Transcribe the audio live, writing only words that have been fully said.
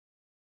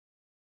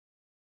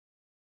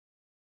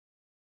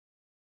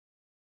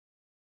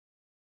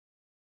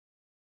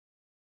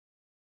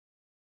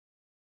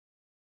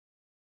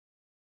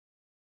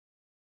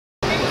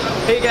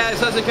Hey guys,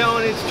 how's it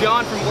going? It's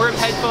John from Orb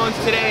Headphones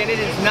today, and it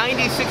is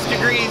 96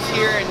 degrees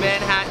here in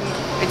Manhattan.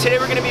 And today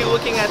we're going to be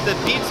looking at the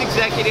Beats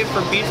Executive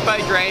from Beats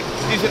by Dre.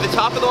 These are the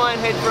top of the line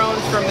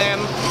headphones from them,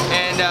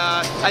 and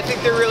I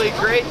think they're really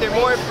great. They're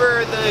more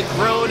for the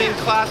grown and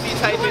classy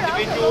type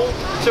individual.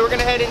 So we're going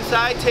to head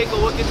inside, take a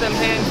look at them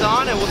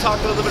hands-on, and we'll talk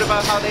a little bit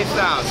about how they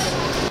sound.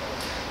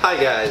 Hi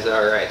guys,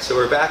 alright, so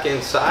we're back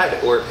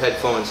inside Orb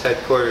Headphones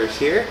headquarters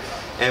here,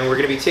 and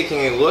we're going to be taking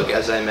a look,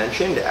 as I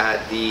mentioned,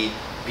 at the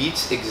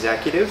Beats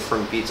Executive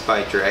from Beats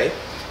by Dre.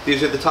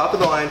 These are the top of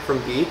the line from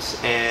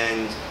Beats,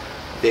 and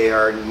they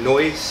are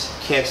noise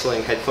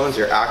canceling headphones.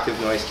 They're active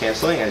noise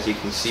canceling, as you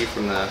can see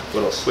from the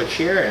little switch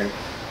here, and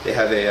they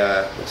have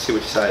a, let's see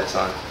which side it's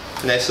on,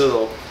 a nice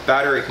little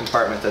battery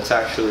compartment that's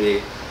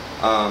actually,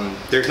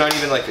 there's not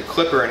even like a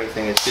clip or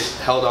anything, it's just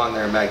held on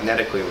there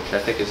magnetically, which I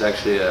think is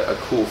actually a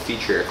cool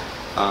feature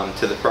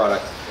to the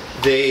product.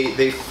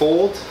 They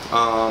fold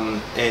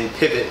and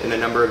pivot in a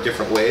number of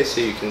different ways,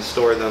 so you can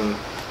store them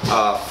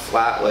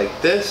flat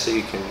like this, so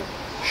you can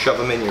shove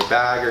them in your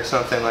bag or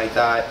something like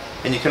that,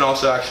 and you can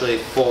also actually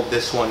fold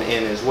this one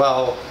in as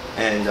well,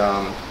 and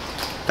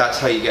that's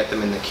how you get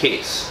them in the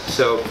case.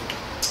 So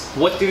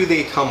what do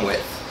they come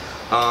with?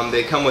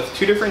 They come with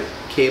two different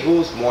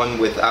cables, one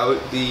without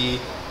the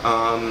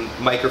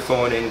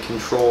microphone and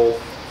control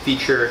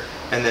feature,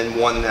 and then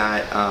one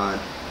that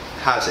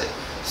has it.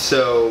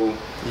 So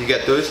you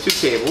get those two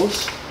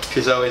cables, which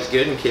is always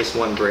good in case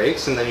one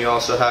breaks, and then you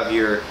also have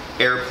your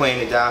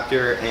airplane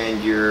adapter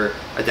and your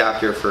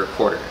adapter for a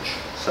 1/4 inch.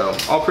 So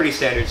all pretty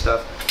standard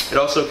stuff. It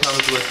also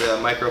comes with a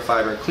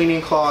microfiber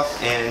cleaning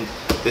cloth and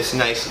this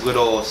nice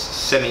little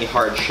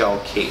semi-hard shell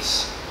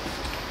case.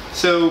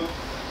 So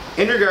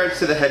in regards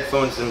to the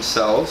headphones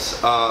themselves,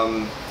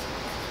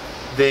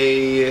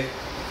 they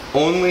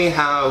only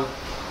have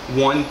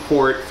one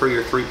port for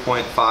your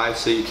 3.5,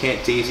 so you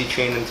can't daisy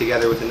chain them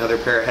together with another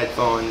pair of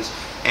headphones,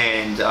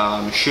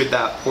 and should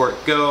that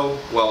port go,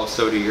 well,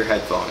 so do your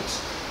headphones.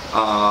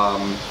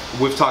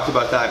 We've talked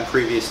about that in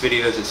previous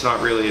videos. It's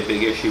not really a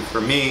big issue for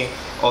me,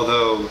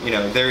 although, you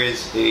know, there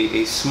is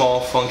a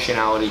small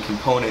functionality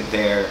component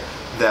there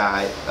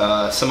that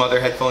some other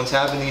headphones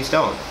have and these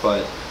don't,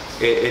 but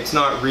it's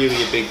not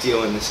really a big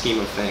deal in the scheme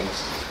of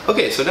things.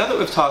 Okay, so now that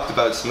we've talked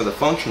about some of the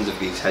functions of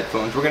these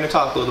headphones, we're going to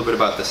talk a little bit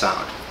about the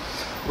sound.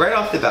 Right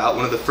off the bat,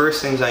 one of the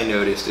first things I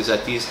noticed is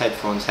that these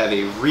headphones have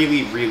a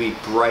really, really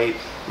bright,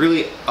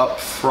 really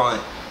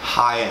upfront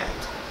high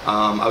end.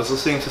 I was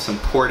listening to some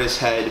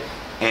Portishead,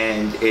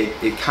 and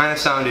it kind of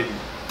sounded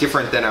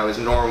different than I was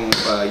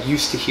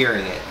used to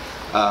hearing it.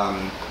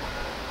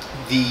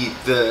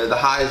 The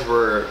highs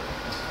were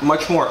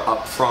much more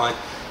upfront,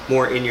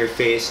 more in your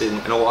face,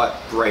 and a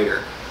lot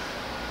brighter.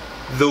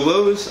 The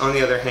lows, on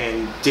the other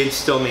hand, did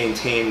still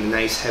maintain the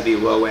nice heavy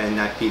low end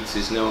that Beats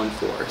is known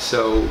for.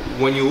 So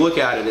when you look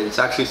at it, it's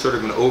actually sort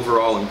of an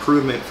overall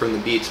improvement from the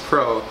Beats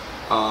Pro,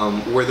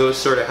 where those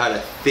sort of had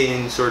a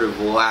thin, sort of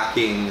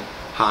lacking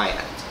high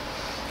end.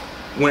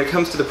 When it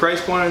comes to the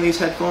price point on these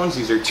headphones,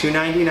 these are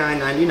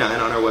 $299.99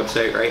 on our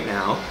website right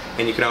now,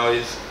 and you can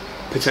always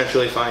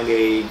potentially find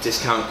a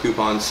discount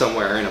coupon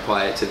somewhere and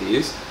apply it to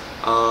these.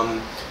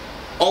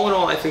 All in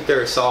all, I think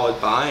they're a solid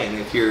buy, and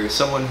if you're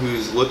someone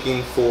who's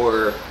looking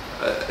for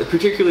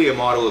particularly a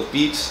model of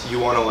Beats, you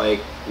want to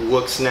like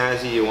look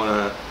snazzy, you want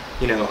to,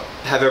 you know,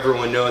 have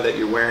everyone know that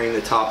you're wearing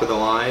the top of the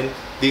line,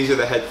 these are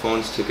the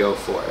headphones to go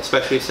for,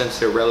 especially since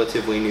they're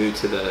relatively new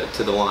to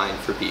the line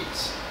for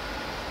Beats.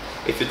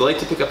 If you'd like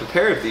to pick up a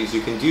pair of these,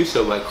 you can do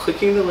so by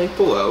clicking the link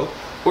below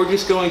or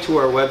just going to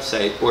our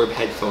website,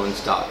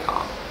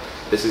 orbheadphones.com.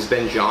 This has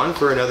been John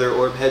for another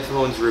Orb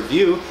Headphones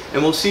review,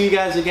 and we'll see you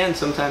guys again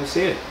sometime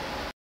soon.